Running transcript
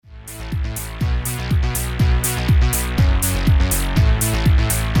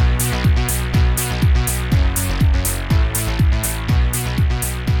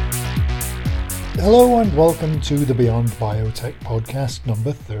Hello and welcome to the Beyond Biotech podcast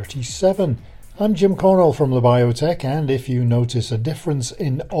number 37. I'm Jim Cornell from Biotech, and if you notice a difference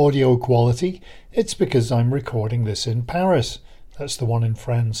in audio quality, it's because I'm recording this in Paris. That's the one in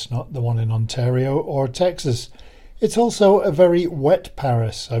France, not the one in Ontario or Texas. It's also a very wet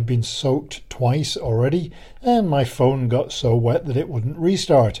Paris. I've been soaked twice already, and my phone got so wet that it wouldn't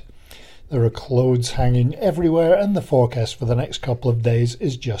restart. There are clothes hanging everywhere, and the forecast for the next couple of days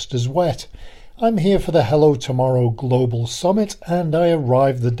is just as wet. I'm here for the Hello Tomorrow Global Summit, and I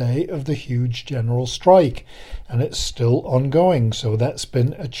arrived the day of the huge general strike, and it's still ongoing, so that's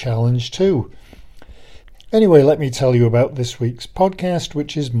been a challenge too. Anyway, let me tell you about this week's podcast,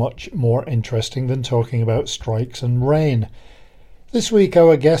 which is much more interesting than talking about strikes and rain. This week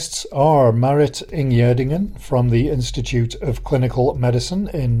our guests are Marit Ingjerdingen from the Institute of Clinical Medicine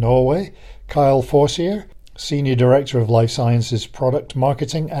in Norway, Kyle Forcier, Senior Director of Life Sciences Product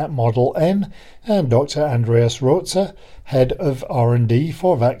Marketing at Model N, and Dr. Andreas Rotzer, Head of R&D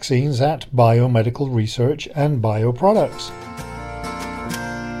for Vaccines at Biomedical Research and Bioproducts.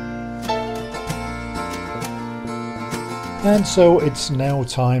 And so it's now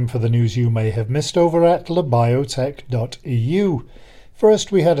time for the news you may have missed over at biotech.eu.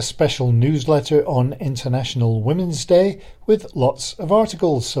 First, we had a special newsletter on International Women's Day with lots of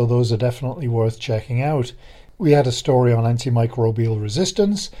articles, so those are definitely worth checking out. We had a story on antimicrobial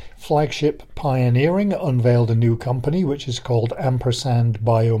resistance, Flagship Pioneering unveiled a new company which is called Ampersand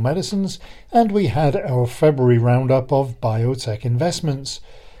Biomedicines, and we had our February roundup of biotech investments.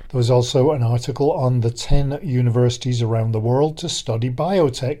 There was also an article on the 10 universities around the world to study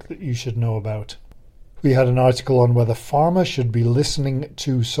biotech that you should know about. We had an article on whether pharma should be listening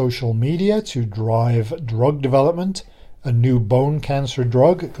to social media to drive drug development. A new bone cancer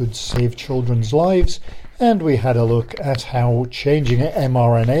drug could save children's lives. And we had a look at how changing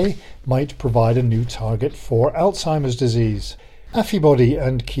mRNA might provide a new target for Alzheimer's disease. Affibody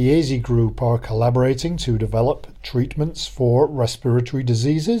and Chiesi Group are collaborating to develop treatments for respiratory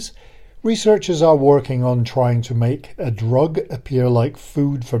diseases. Researchers are working on trying to make a drug appear like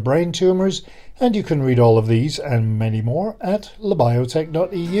food for brain tumours, and you can read all of these and many more at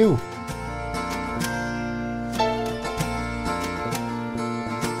biotech.eu.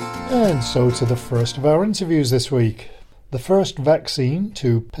 And so to the first of our interviews this week. The first vaccine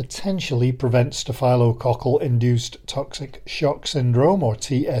to potentially prevent staphylococcal-induced toxic shock syndrome, or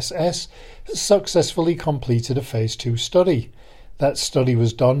TSS, has successfully completed a Phase 2 study. That study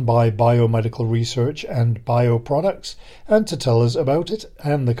was done by Biomedical Research and Bioproducts, and to tell us about it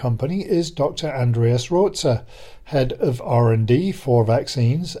and the company is Dr. Andreas Rotzer, Head of R&D for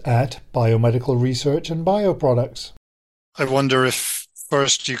Vaccines at Biomedical Research and Bioproducts. I wonder if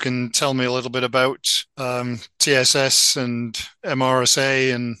first you can tell me a little bit about TSS and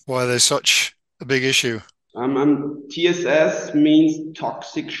MRSA and why they're such a big issue. TSS means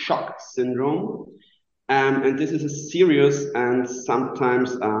toxic shock syndrome. And this is a serious and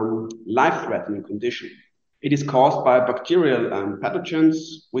sometimes life-threatening condition. It is caused by bacterial pathogens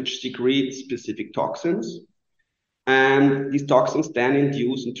which secrete specific toxins. And these toxins then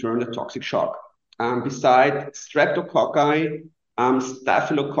induce in turn a toxic shock. Besides streptococci,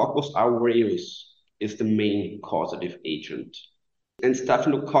 Staphylococcus aureus is the main causative agent. And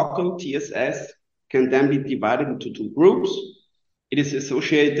staphylococcal TSS can then be divided into two groups. It is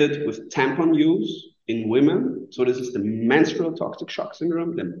associated with tampon use in women. So this is the menstrual toxic shock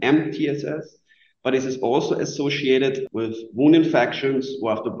syndrome, the MTSS, but it is also associated with wound infections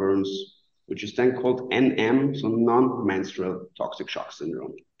or after burns, which is then called NM, so non-menstrual toxic shock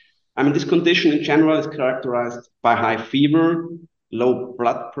syndrome. This condition in general is characterized by high fever, low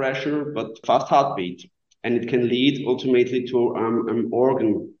blood pressure, but fast heartbeat, and it can lead ultimately to an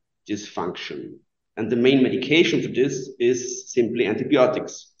organ dysfunction. And the main medication for this is simply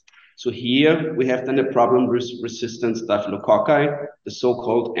antibiotics. So here we have then a problem with resistant staphylococci, the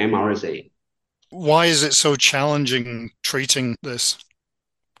so-called MRSA. Why is it so challenging treating this?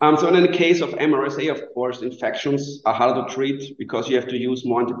 So in the case of MRSA, of course, infections are harder to treat because you have to use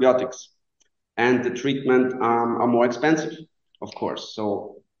more antibiotics, and the treatment are more expensive, of course.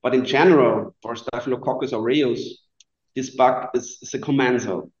 But in general, for Staphylococcus aureus, this bug is a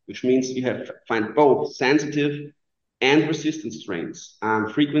commensal, which means you find both sensitive and resistant strains,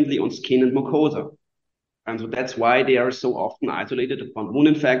 frequently on skin and mucosa. And so that's why they are so often isolated upon wound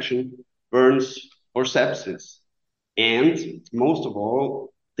infection, burns, or sepsis. And most of all,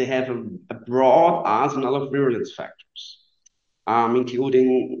 they have a broad arsenal of virulence factors,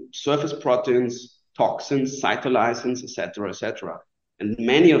 including surface proteins, toxins, cytolysins, etc., etc. And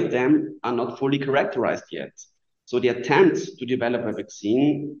many of them are not fully characterized yet. So the attempts to develop a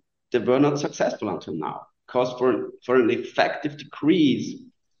vaccine they were not successful until now. Because for an effective decrease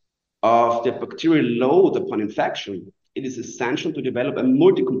of the bacterial load upon infection, it is essential to develop a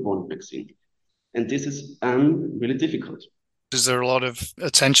multi-component vaccine. And this is really difficult. Is there a lot of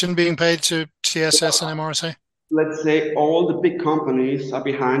attention being paid to TSS and MRSA? Let's say all the big companies are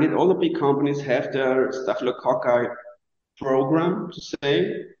behind it. All the big companies have their staphylococci program, to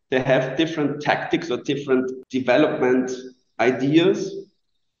say. They have different tactics or different development ideas.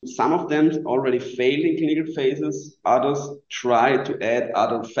 Some of them already failed in clinical phases. Others try to add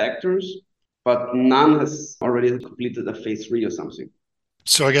other factors, but none has already completed a phase 3 or something.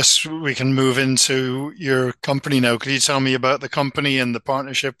 So I guess we can move into your company now. Could you tell me about the company and the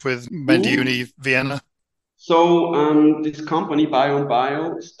partnership with MedUni Vienna? So this company,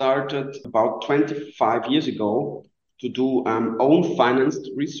 Bio, started about 25 years ago to do own financed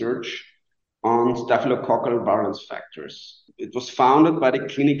research on staphylococcal virulence factors. It was founded by the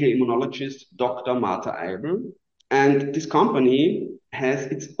clinical immunologist Dr. Martha Eibel, and this company has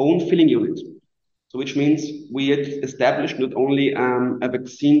its own filling unit. So which means we had established not only a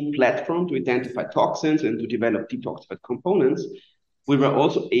vaccine platform to identify toxins and to develop detoxified components, we were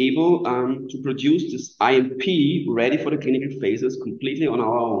also able to produce this IMP ready for the clinical phases completely on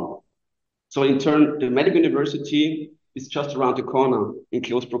our own. So in turn, the medical university is just around the corner in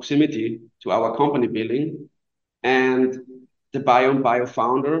close proximity to our company building. And the Bio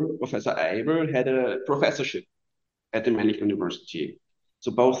founder, Professor Eibel, had a professorship at the medical university.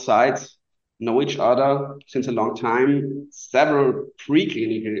 So both sides know each other since a long time. Several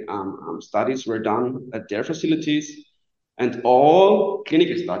preclinical studies were done at their facilities, and all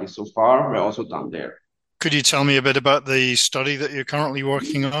clinical studies so far were also done there. Could you tell me a bit about the study that you're currently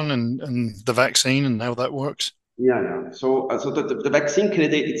working on and the vaccine and how that works? Yeah. So the vaccine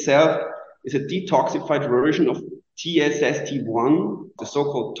candidate itself is a detoxified version of TSST1, the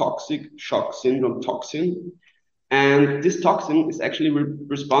so-called toxic shock syndrome toxin. And this toxin is actually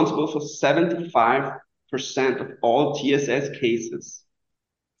responsible for 75% of all TSS cases.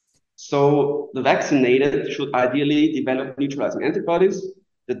 So the vaccinated should ideally develop neutralizing antibodies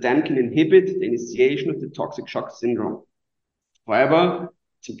that then can inhibit the initiation of the toxic shock syndrome. However,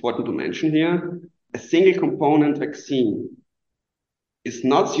 it's important to mention here, a single component vaccine is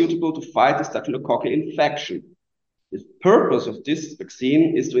not suitable to fight the staphylococcal infection. The purpose of this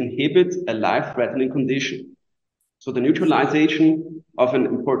vaccine is to inhibit a life-threatening condition. So the neutralization of an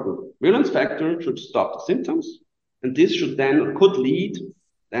important virulence factor should stop the symptoms, and this could lead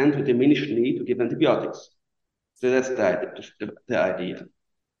then to diminished need to give antibiotics. So that's the idea.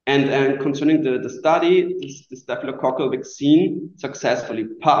 And concerning the study, the staphylococcal vaccine successfully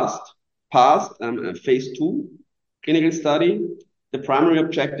passed a phase 2 clinical study. The primary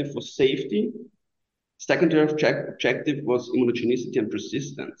objective was safety. Secondary objective was immunogenicity and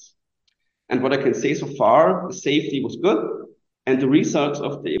persistence. And what I can say so far, the safety was good, and the results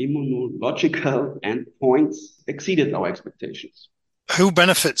of the immunological endpoints exceeded our expectations. Who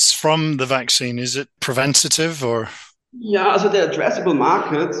benefits from the vaccine? Is it preventative or? Yeah, so the addressable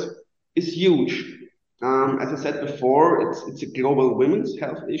market is huge. As I said before, it's a global women's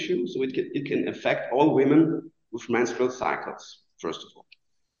health issue, so it can affect all women with menstrual cycles, first of all.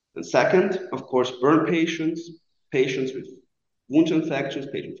 And second, of course, burn patients, patients with wound infections,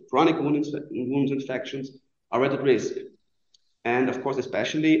 patients with chronic wound infections are at risk. And of course,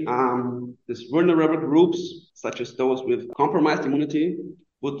 especially these vulnerable groups, such as those with compromised immunity,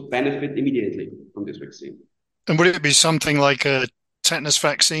 would benefit immediately from this vaccine. And would it be something like a tetanus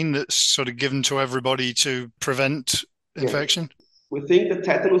vaccine that's sort of given to everybody to prevent infection? Yes. We think that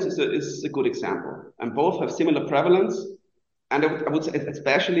tetanus is a good example, and both have similar prevalence. And I would say,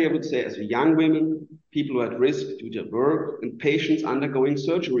 especially, as young women, people who are at risk due to work, and patients undergoing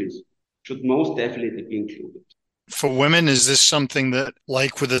surgeries should most definitely be included. For women, is this something that,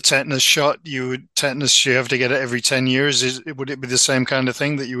 like with a tetanus shot, you have to get it every 10 years? Would it be the same kind of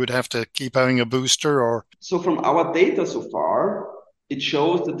thing that you would have to keep having a booster or? So from our data so far, it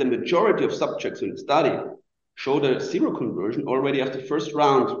shows that the majority of subjects in the study showed a seroconversion already after the first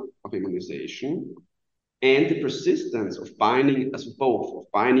round of immunization. And the persistence of binding,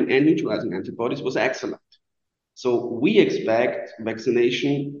 binding and neutralizing antibodies was excellent. So we expect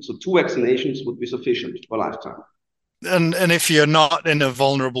vaccination, so 2 vaccinations would be sufficient for lifetime. And if you're not in a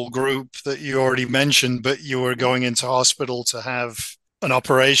vulnerable group that you already mentioned, but you were going into hospital to have an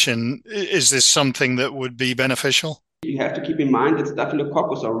operation, is this something that would be beneficial? You have to keep in mind that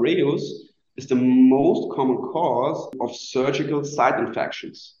Staphylococcus aureus is the most common cause of surgical site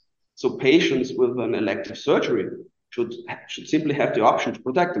infections. So patients with an elective surgery should simply have the option to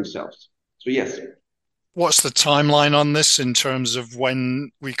protect themselves. So yes, What's the timeline on this in terms of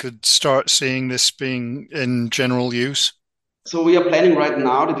when we could start seeing this being in general use? So we are planning right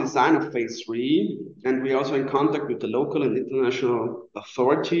now the design of phase three, and we are also in contact with the local and international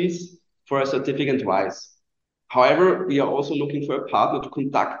authorities for a certificate advice. However, we are also looking for a partner to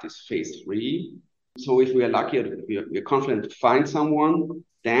conduct this phase three. So if we are lucky, we are confident to find someone,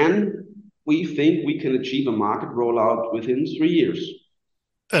 then we think we can achieve a market rollout within 3 years.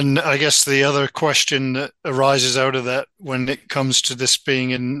 And I guess the other question that arises out of that when it comes to this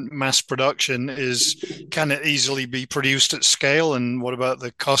being in mass production is, can it easily be produced at scale? And what about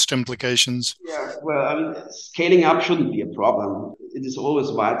the cost implications? Yeah, well, I mean, scaling up shouldn't be a problem. It is always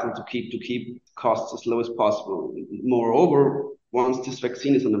vital to keep costs as low as possible. Moreover, once this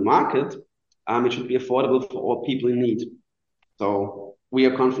vaccine is on the market, it should be affordable for all people in need. So we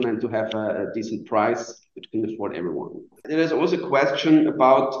are confident to have a decent price which can afford everyone. There is also a question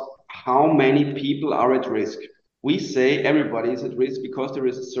about how many people are at risk. We say everybody is at risk because there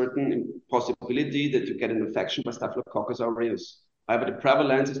is a certain possibility that you get an infection by Staphylococcus aureus. However, the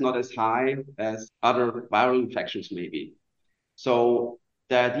prevalence is not as high as other viral infections maybe. So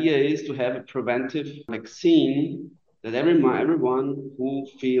the idea is to have a preventive vaccine that everyone who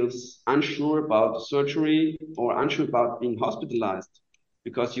feels unsure about the surgery or unsure about being hospitalized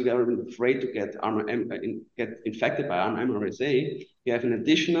because you are afraid to get infected by MRSA, you have an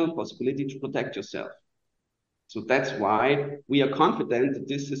additional possibility to protect yourself. So that's why we are confident that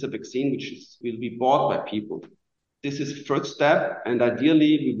this is a vaccine will be bought by people. This is the first step, and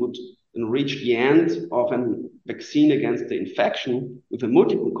ideally we would reach the end of a vaccine against the infection with a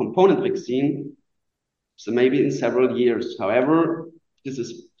multiple component vaccine, so maybe in several years. However, this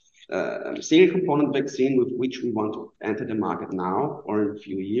is a single component vaccine with which we want to enter the market now or in a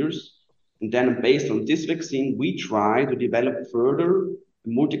few years. And then based on this vaccine, we try to develop further a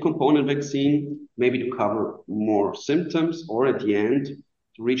multi-component vaccine, maybe to cover more symptoms or at the end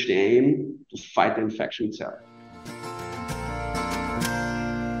to reach the aim to fight the infection itself.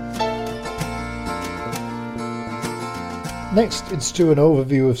 Next, it's to an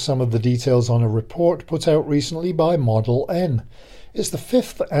overview of some of the details on a report put out recently by Model N. It's the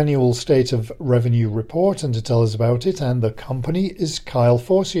 5th annual State of Revenue report, and to tell us about it and the company is Kyle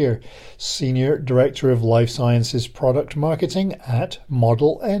Forcier, Senior Director of Life Sciences Product Marketing at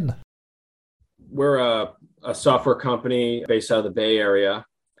Model N. We're a software company based out of the Bay Area.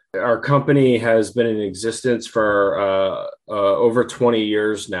 Our company has been in existence for over 20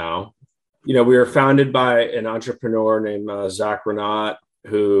 years now. We were founded by an entrepreneur named Zach Renat,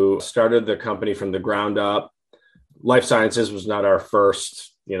 who started the company from the ground up. Life sciences was not our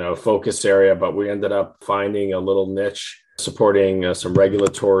first, focus area, but we ended up finding a little niche supporting some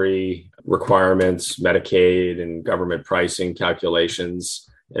regulatory requirements, Medicaid and government pricing calculations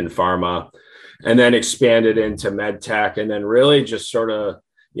in pharma, and then expanded into med tech, and then really just sort of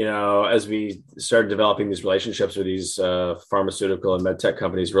as we started developing these relationships with these pharmaceutical and medtech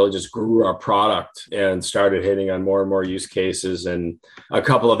companies, really just grew our product and started hitting on more and more use cases. And a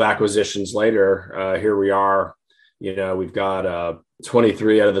couple of acquisitions later, here we are. We've got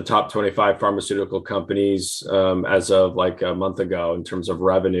 23 out of the top 25 pharmaceutical companies as of like a month ago in terms of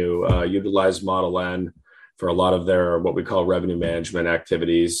revenue, utilize Model N for a lot of their what we call revenue management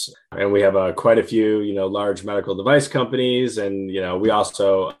activities. And we have quite a few, large medical device companies. And, we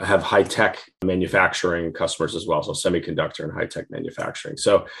also have high-tech manufacturing customers as well. So semiconductor and high-tech manufacturing.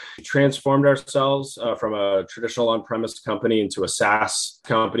 So we transformed ourselves from a traditional on-premise company into a SaaS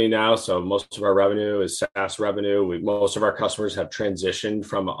company now. So most of our revenue is SaaS revenue. Most of our customers have transitioned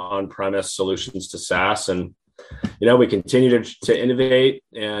from on-premise solutions to SaaS. And we continue to innovate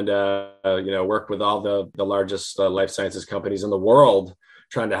and, work with all the largest life sciences companies in the world,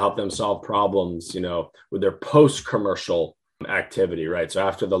 trying to help them solve problems, with their post-commercial activity, right? So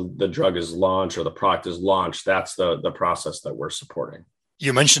after the drug is launched or the product is launched, that's the process that we're supporting.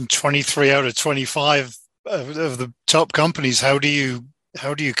 You mentioned 23 out of 25 of the top companies. How do you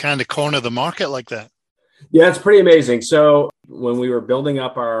kind of corner the market like that? Yeah, it's pretty amazing. So when we were building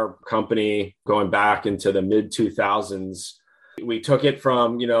up our company, going back into the mid 2000s, we took it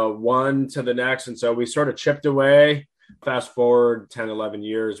from, one to the next. And so we sort of chipped away. Fast forward 10, 11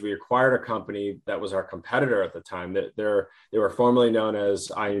 years, we acquired a company that was our competitor at the time. They were formerly known as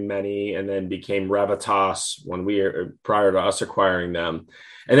iMany and then became Revitas prior to us acquiring them.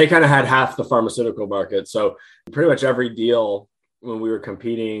 And they kind of had half the pharmaceutical market. So pretty much every deal when we were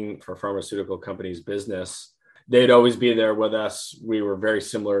competing for pharmaceutical companies' business, they'd always be there with us. We were very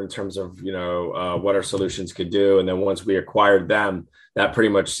similar in terms of, what our solutions could do. And then once we acquired them, that pretty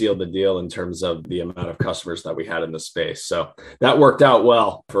much sealed the deal in terms of the amount of customers that we had in the space. So that worked out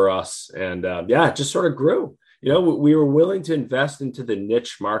well for us. And it just sort of grew. We were willing to invest into the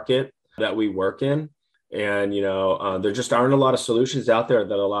niche market that we work in. And, there just aren't a lot of solutions out there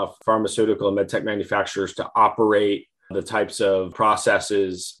that allow pharmaceutical and medtech manufacturers to operate the types of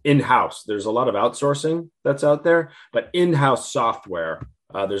processes in-house. There's a lot of outsourcing that's out there, but in-house software,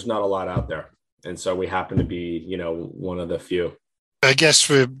 there's not a lot out there. And so we happen to be, one of the few. I guess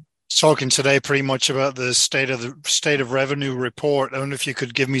we're talking today pretty much about the state of revenue report. I wonder if you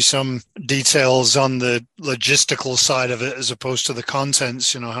could give me some details on the logistical side of it as opposed to the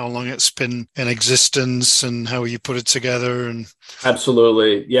contents, how long it's been in existence and how you put it together. And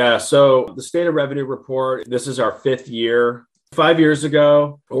Absolutely. Yeah. So the state of revenue report, this is our 5th year. 5 years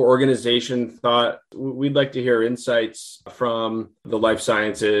ago, our organization thought we'd like to hear insights from the life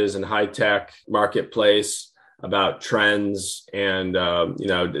sciences and high tech marketplace about trends and,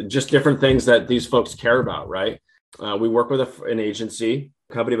 just different things that these folks care about, right? We work with an agency,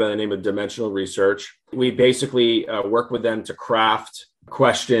 a company by the name of Dimensional Research. We basically work with them to craft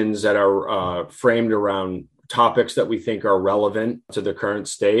questions that are framed around topics that we think are relevant to the current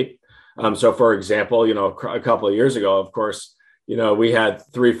state. So for example, a couple of years ago, of course, we had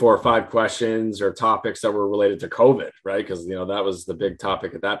 3, 4, 5 questions or topics that were related to COVID, right? Because, that was the big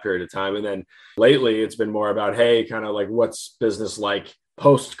topic at that period of time. And then lately it's been more about, hey, kind of like what's business like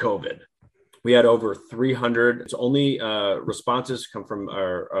post-COVID? We had over 300. It's only responses come from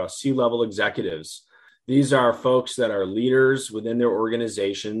our C-level executives. These are folks that are leaders within their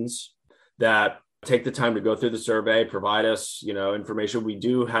organizations that take the time to go through the survey, provide us, information. We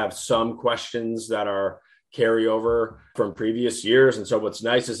do have some questions that are carryover from previous years. And so what's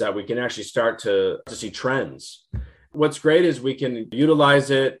nice is that we can actually start to see trends. What's great is we can utilize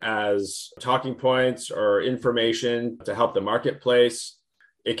it as talking points or information to help the marketplace.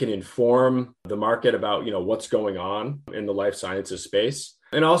 It can inform the market about, what's going on in the life sciences space.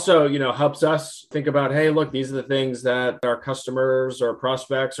 And also, helps us think about, hey, look, these are the things that our customers or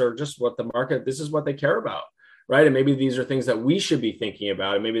prospects or just what the market, this is what they care about. Right. And maybe these are things that we should be thinking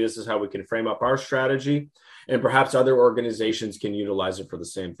about. And maybe this is how we can frame up our strategy. And perhaps other organizations can utilize it for the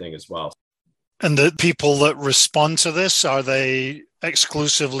same thing as well. And the people that respond to this, are they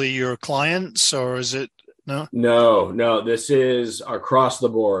exclusively your clients or is it no? No, this is across the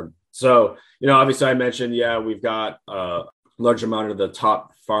board. So, obviously I mentioned, we've got a large amount of the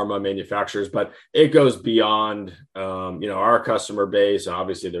top pharma manufacturers, but it goes beyond, our customer base. And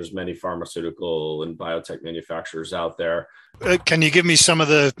obviously there's many pharmaceutical and biotech manufacturers out there. Can you give me some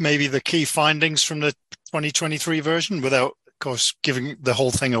of maybe the key findings from the 2023 version without, of course, giving the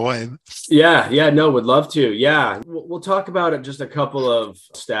whole thing away? Would love to. Yeah. We'll talk about it. Just a couple of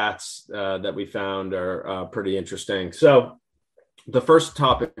stats that we found are pretty interesting. So the first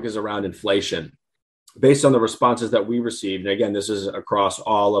topic is around inflation. Based on the responses that we received, and again, this is across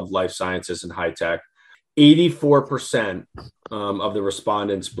all of life sciences and high tech, 84% of the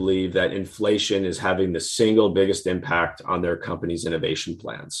respondents believe that inflation is having the single biggest impact on their company's innovation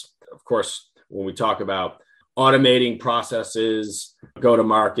plans. Of course, when we talk about automating processes,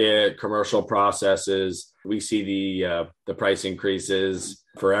 go-to-market, commercial processes, we see the price increases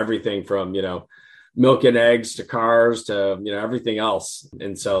for everything from, milk and eggs to cars to, everything else.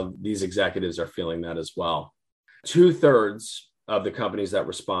 And so these executives are feeling that as well. 2/3 of the companies that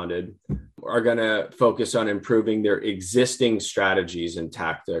responded are going to focus on improving their existing strategies and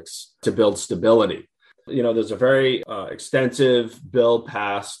tactics to build stability. There's a very extensive bill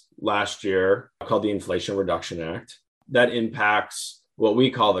passed last year called the Inflation Reduction Act that impacts what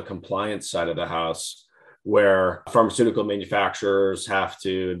we call the compliance side of the house, where pharmaceutical manufacturers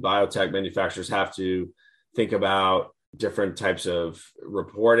biotech manufacturers have to think about different types of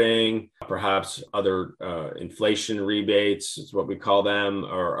reporting, perhaps other inflation rebates is what we call them,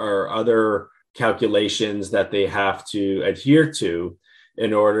 or other calculations that they have to adhere to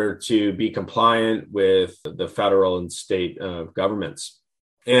in order to be compliant with the federal and state governments.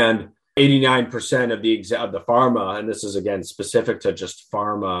 And 89% of the pharma, and this is again specific to just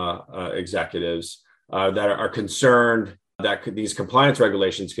pharma executives, that are concerned that these compliance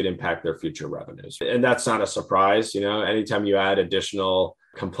regulations could impact their future revenues. And that's not a surprise. Anytime you add additional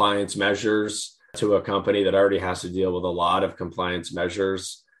compliance measures to a company that already has to deal with a lot of compliance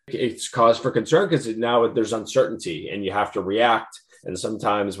measures, it's cause for concern because now there's uncertainty and you have to react. And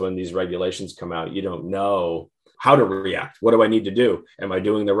sometimes when these regulations come out, you don't know how to react. What do I need to do? Am I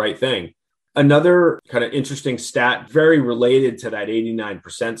doing the right thing? Another kind of interesting stat, very related to that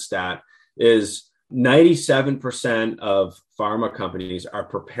 89% stat, is 97% of pharma companies are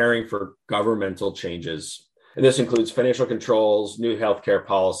preparing for governmental changes. And this includes financial controls, new healthcare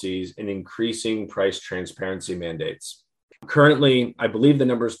policies, and increasing price transparency mandates. Currently, I believe the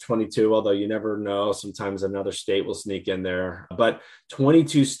number is 22, although you never know. Sometimes another state will sneak in there. But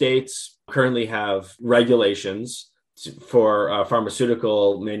 22 states currently have regulations for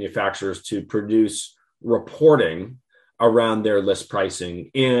pharmaceutical manufacturers to produce reporting around their list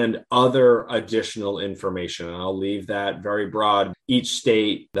pricing and other additional information. And I'll leave that very broad. Each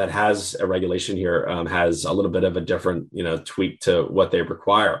state that has a regulation here has a little bit of a different, tweak to what they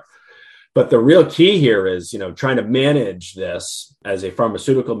require. But the real key here is, trying to manage this as a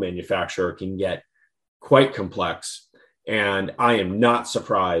pharmaceutical manufacturer can get quite complex. And I am not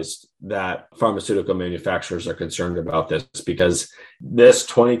surprised that pharmaceutical manufacturers are concerned about this, because this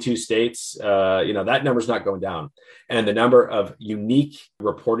 22 states, that number is not going down. And the number of unique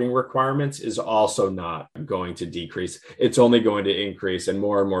reporting requirements is also not going to decrease. It's only going to increase, and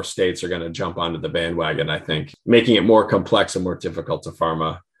more states are going to jump onto the bandwagon, I think, making it more complex and more difficult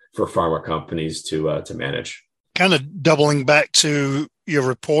for pharma companies to manage. Kind of doubling back to your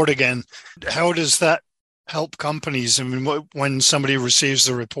report again, how does that help companies? I mean, when somebody receives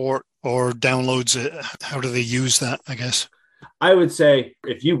the report or downloads it, how do they use that, I guess? I would say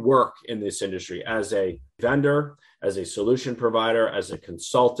if you work in this industry as a vendor, as a solution provider, as a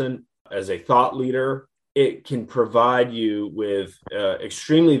consultant, as a thought leader, it can provide you with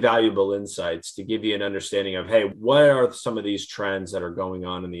extremely valuable insights to give you an understanding of, hey, what are some of these trends that are going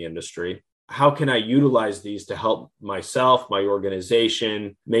on in the industry? How can I utilize these to help myself, my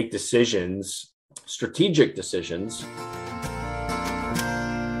organization, make decisions, strategic decisions?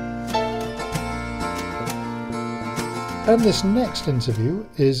 And this next interview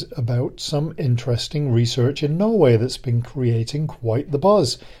is about some interesting research in Norway that's been creating quite the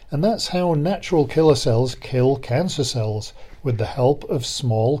buzz, and that's how natural killer cells kill cancer cells with the help of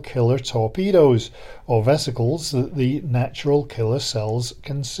small killer torpedoes, or vesicles that the natural killer cells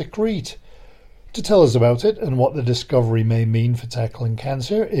can secrete. To tell us about it and what the discovery may mean for tackling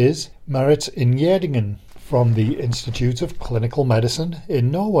cancer is Marit Ingjerdingen from the Institute of Clinical Medicine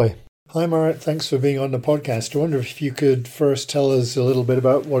in Norway. Hi Marit, thanks for being on the podcast. I wonder if you could first tell us a little bit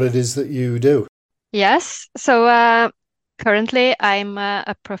about what it is that you do. Yes, so currently I'm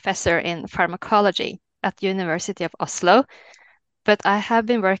a professor in pharmacology at the University of Oslo, but I have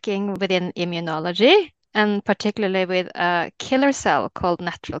been working within immunology and particularly with a killer cell called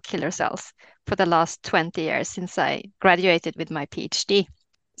natural killer cells for the last 20 years since I graduated with my PhD.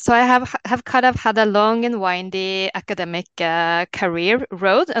 So I have kind of had a long and windy academic career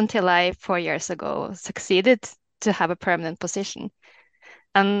road until I 4 years ago succeeded to have a permanent position.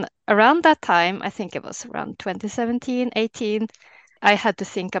 And around that time, I think it was around 2017, 18, I had to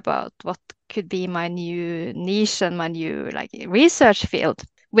think about what could be my new niche and my new research field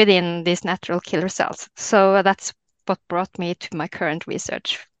within these natural killer cells. So that's what brought me to my current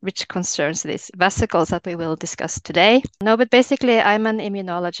research, which concerns these vesicles that we will discuss today. No, but basically I'm an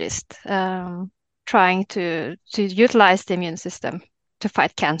immunologist trying to utilize the immune system to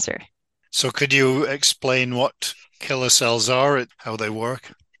fight cancer. So could you explain what killer cells are, how they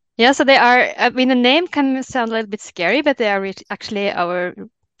work? Yeah, so they are, I mean, the name can sound a little bit scary, but they are actually our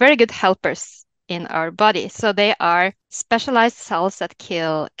very good helpers in our body. So they are specialized cells that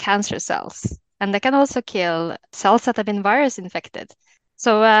kill cancer cells. And they can also kill cells that have been virus infected.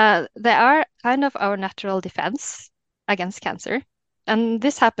 So they are kind of our natural defense against cancer. And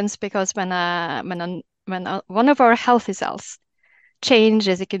this happens because when one of our healthy cells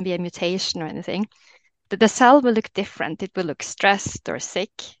changes, it can be a mutation or anything, the cell will look different. It will look stressed or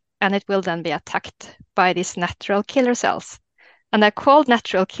sick, and it will then be attacked by these natural killer cells. And they're called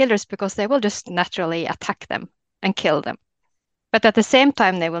natural killers because they will just naturally attack them and kill them. But at the same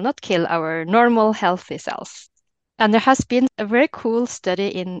time, they will not kill our normal healthy cells. And there has been a very cool study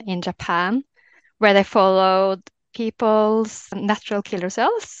in Japan where they followed people's natural killer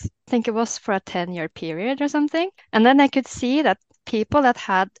cells. I think it was for a 10-year period or something. And then they could see that people that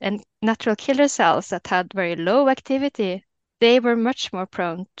had natural killer cells that had very low activity, they were much more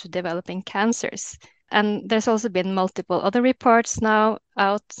prone to developing cancers. And there's also been multiple other reports now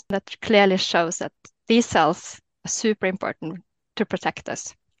out that clearly shows that these cells are super important to protect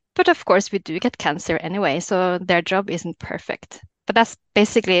us. But of course, we do get cancer anyway, so their job isn't perfect. But that's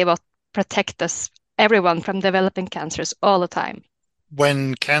basically what protects us, everyone, from developing cancers all the time.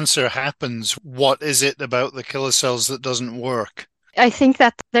 When cancer happens, what is it about the killer cells that doesn't work? I think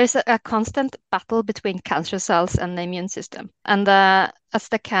that there's a constant battle between cancer cells and the immune system. And as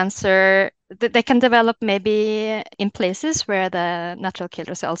the cancer they can develop maybe in places where the natural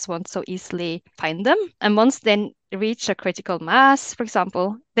killer cells won't so easily find them. And once they reach a critical mass, for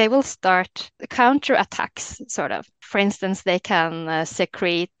example, they will start counterattacks, sort of. For instance, they can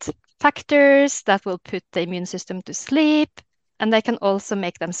secrete factors that will put the immune system to sleep. And they can also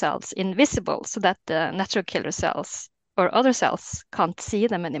make themselves invisible so that the natural killer cells or other cells can't see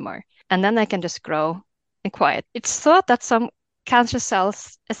them anymore. And then they can just grow in quiet. It's thought that some cancer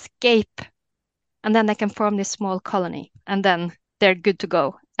cells escape and then they can form this small colony and then they're good to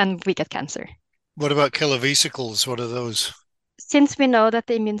go and we get cancer. What about killer vesicles? What are those? Since we know that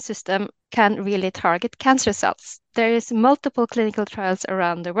the immune system can really target cancer cells, there is multiple clinical trials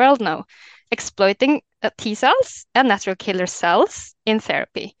around the world now exploiting T cells and natural killer cells in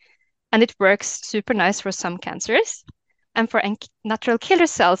therapy. And it works super nice for some cancers. And for natural killer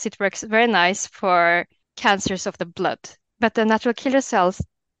cells, it works very nice for cancers of the blood. But the natural killer cells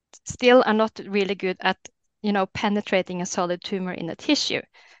still are not really good at, penetrating a solid tumor in a tissue.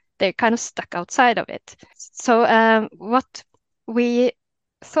 They're kind of stuck outside of it. So what we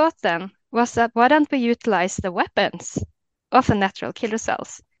thought then was that why don't we utilize the weapons of the natural killer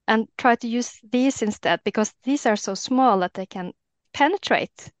cells and try to use these instead, because these are so small that they can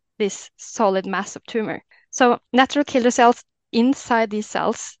penetrate this solid mass of tumor. So natural killer cells, inside these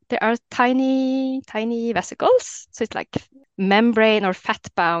cells, there are tiny, tiny vesicles. So it's like membrane or fat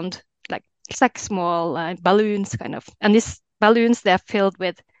bound, it's like small balloons kind of. And these balloons, they're filled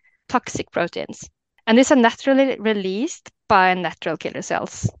with toxic proteins. And these are naturally released by natural killer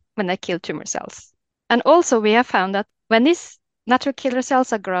cells when they kill tumor cells. And also we have found that when these natural killer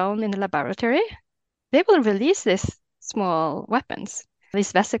cells are grown in the laboratory, they will release these small weapons,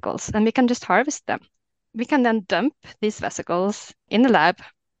 these vesicles, and we can just harvest them. We can then dump these vesicles in the lab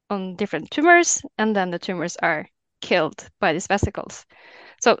on different tumors, and then the tumors are killed by these vesicles.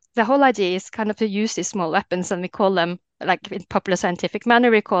 So the whole idea is kind of to use these small weapons, and we call them, like in popular scientific manner,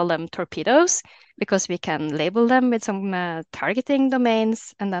 we call them torpedoes, because we can label them with some targeting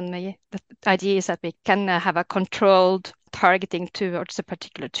domains, and then the idea is that we can have a controlled targeting towards a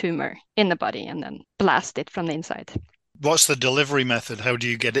particular tumor in the body and then blast it from the inside. What's the delivery method? How do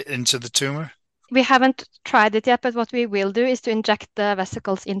you get it into the tumor? We haven't tried it yet, but what we will do is to inject the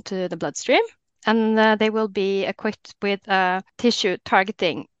vesicles into the bloodstream, and they will be equipped with a tissue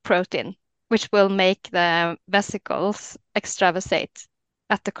targeting protein, which will make the vesicles extravasate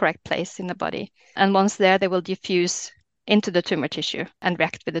at the correct place in the body. And once there, they will diffuse into the tumor tissue and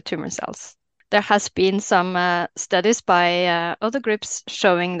react with the tumor cells. There has been some studies by other groups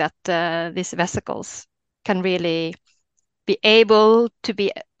showing that these vesicles can really be able to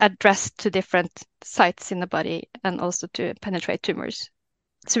be addressed to different sites in the body and also to penetrate tumors.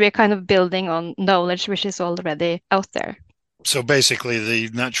 So we're kind of building on knowledge which is already out there. So basically the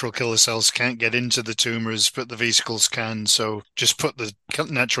natural killer cells can't get into the tumors, but the vesicles can. So just put the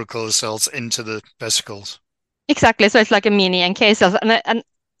natural killer cells into the vesicles. Exactly. So it's like a mini NK cells. And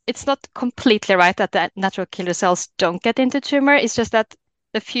it's not completely right that the natural killer cells don't get into tumor. It's just that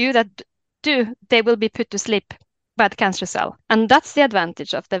the few that do, they will be put to sleep by the cancer cell. And that's the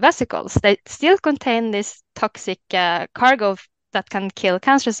advantage of the vesicles. They still contain this toxic cargo that can kill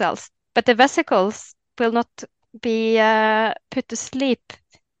cancer cells. But the vesicles will not be put to sleep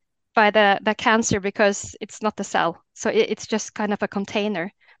by the cancer because it's not a cell. So it's just kind of a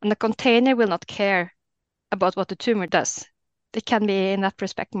container. And the container will not care about what the tumor does. They can be, in that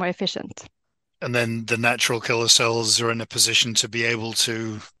respect, more efficient. And then the natural killer cells are in a position to be able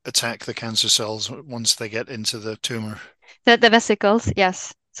to attack the cancer cells once they get into the tumor. The vesicles,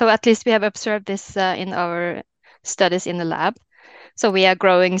 yes. So at least we have observed this in our studies in the lab. So we are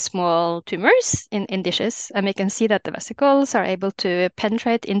growing small tumors in dishes, and we can see that the vesicles are able to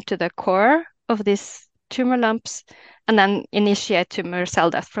penetrate into the core of these tumor lumps and then initiate tumor cell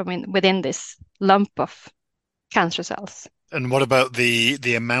death from within this lump of cancer cells. And what about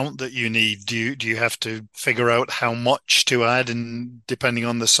the amount that you need? Do you have to figure out how much to add, and depending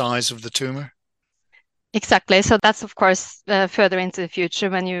on the size of the tumor? Exactly. So that's of course further into the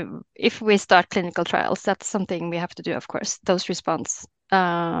future if we start clinical trials, that's something we have to do, of course, dose response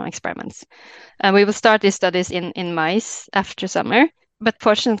experiments. We will start these studies in mice after summer. But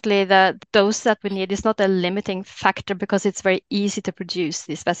fortunately, the dose that we need is not a limiting factor because it's very easy to produce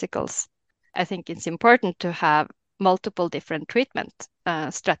these vesicles. I think it's important to have multiple different treatment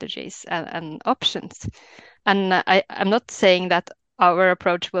strategies and options. And I'm not saying that our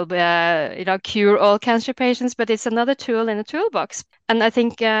approach will be, cure all cancer patients, but it's another tool in the toolbox. And I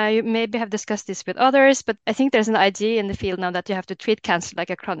think you maybe have discussed this with others, but I think there's an idea in the field now that you have to treat cancer like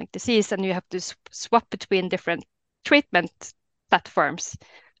a chronic disease, and you have to swap between different treatment platforms.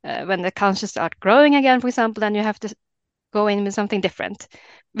 when the cancer start growing again, for example, then you have to go in with something different,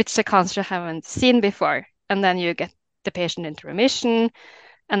 which the cancer haven't seen before. And then you get the patient into remission,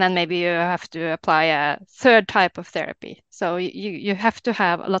 and then maybe you have to apply a third type of therapy. So you have to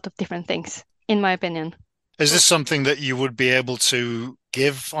have a lot of different things, in my opinion. Is this something that you would be able to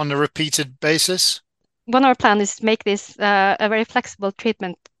give on a repeated basis? One of our plan is to make this a very flexible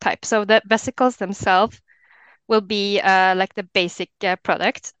treatment type. So the vesicles themselves will be like the basic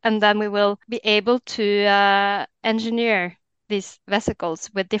product, and then we will be able to engineer these vesicles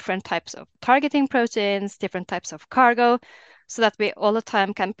with different types of targeting proteins, different types of cargo, so that we all the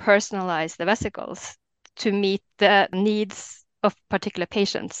time can personalize the vesicles to meet the needs of particular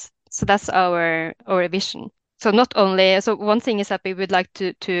patients. So that's our vision. So not only, so one thing is that we would like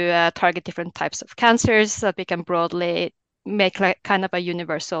to target different types of cancers so that we can broadly make like kind of a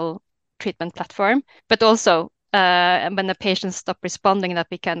universal treatment platform, but also when the patients stop responding, that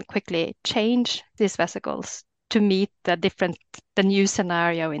we can quickly change these vesicles to meet the new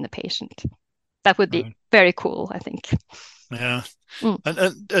scenario in the patient. That would be very cool, I think. Yeah.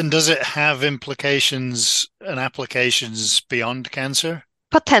 And does it have implications and applications beyond cancer?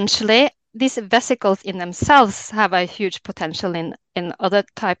 Potentially, these vesicles in themselves have a huge potential in other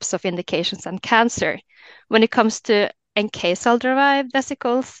types of indications and cancer. When it comes to NK cell-derived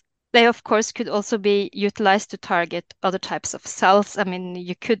vesicles, they, of course, could also be utilized to target other types of cells. I mean,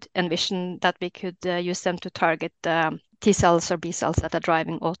 you could envision that we could use them to target T cells or B cells that are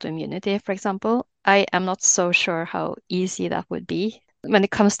driving autoimmunity, for example. I am not so sure how easy that would be. When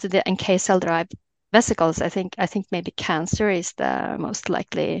it comes to the NK cell-derived vesicles, I think maybe cancer is the most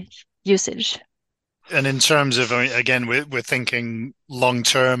likely usage. And in terms of, I mean, again, we're thinking long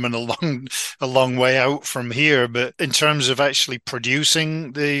term and a long way out from here. But in terms of actually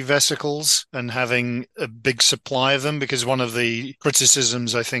producing the vesicles and having a big supply of them, because one of the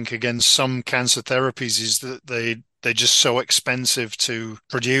criticisms I think against some cancer therapies is that they're just so expensive to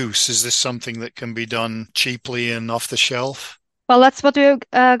produce. Is this something that can be done cheaply and off the shelf? Well, that's what we're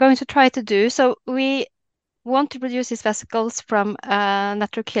going to try to do. So we want to produce these vesicles from a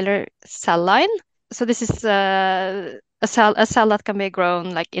natural killer cell line. So this is a cell that can be grown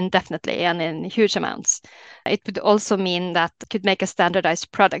like indefinitely and in huge amounts. It would also mean that it could make a standardized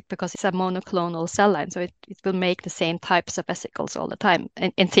product because it's a monoclonal cell line. So it will make the same types of vesicles all the time,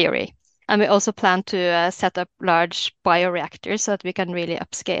 in theory. And we also plan to set up large bioreactors so that we can really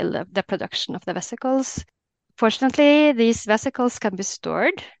upscale the production of the vesicles. Fortunately, these vesicles can be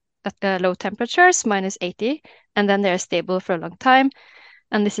stored at low temperatures, -80, and then they're stable for a long time.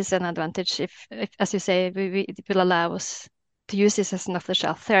 And this is an advantage if as you say, it will allow us to use this as an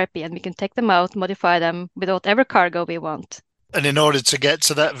off-the-shelf therapy, and we can take them out, modify them with whatever cargo we want. And in order to get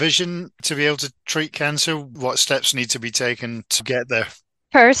to that vision, to be able to treat cancer, what steps need to be taken to get there?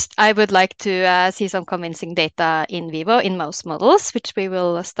 First, I would like to see some convincing data in vivo in mouse models, which we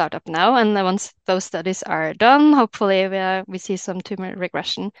will start up now. And once those studies are done, hopefully we see some tumor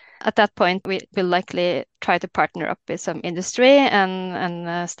regression. At that point, we will likely try to partner up with some industry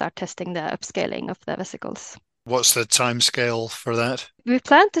and start testing the upscaling of the vesicles. What's the timescale for that? We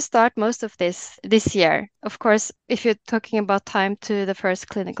plan to start most of this year. Of course, if you're talking about time to the first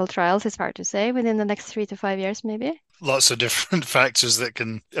clinical trials, it's hard to say, within the next 3 to 5 years, maybe. Lots of different factors that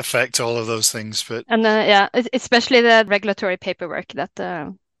can affect all of those things, but yeah, especially the regulatory paperwork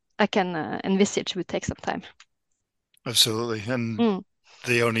that I can envisage would take some time. Absolutely. And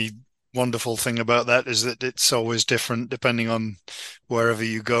the only wonderful thing about that is that it's always different depending on wherever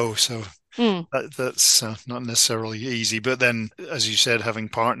you go. So that's not necessarily easy. But then, as you said, having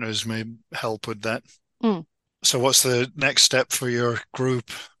partners may help with that. So what's the next step for your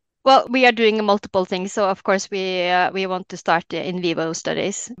group? Well, we are doing multiple things. So, of course, we want to start the in vivo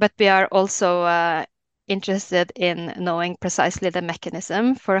studies, but we are also interested in knowing precisely the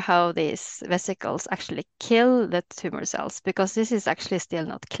mechanism for how these vesicles actually kill the tumor cells, because this is actually still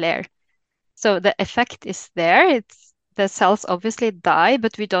not clear. So the effect is there. The cells obviously die,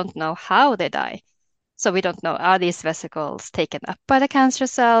 but we don't know how they die. So we don't know, are these vesicles taken up by the cancer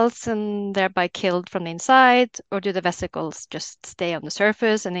cells and thereby killed from the inside, or do the vesicles just stay on the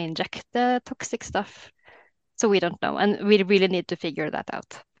surface and inject the toxic stuff? So we don't know, and we really need to figure that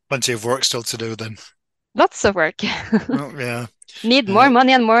out. Plenty of work still to do then. Lots of work. Oh, yeah. Need more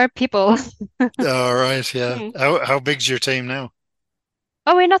money and more people. All right, yeah. How big's your team now?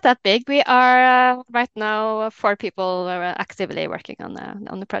 Oh, we're not that big. We are right now 4 people actively working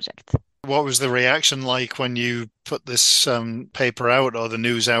on the project. What was the reaction like when you put this paper out or the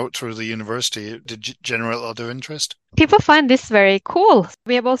news out through the university? Did it generate a lot of interest? People find this very cool.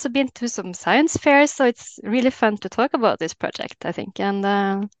 We have also been to some science fairs, so it's really fun to talk about this project, I think. And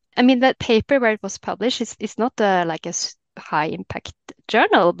I mean, that paper where it was published is not like a high impact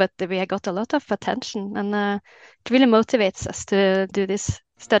journal, but we got a lot of attention, and it really motivates us to do these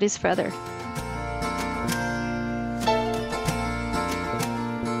studies further.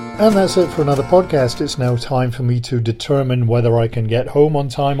 And that's it for another podcast. It's now time for me to determine whether I can get home on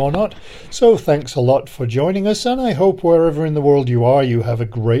time or not. So thanks a lot for joining us, and I hope wherever in the world you are, you have a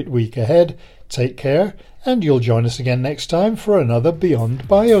great week ahead. Take care, and you'll join us again next time for another Beyond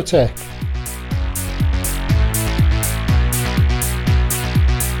Biotech.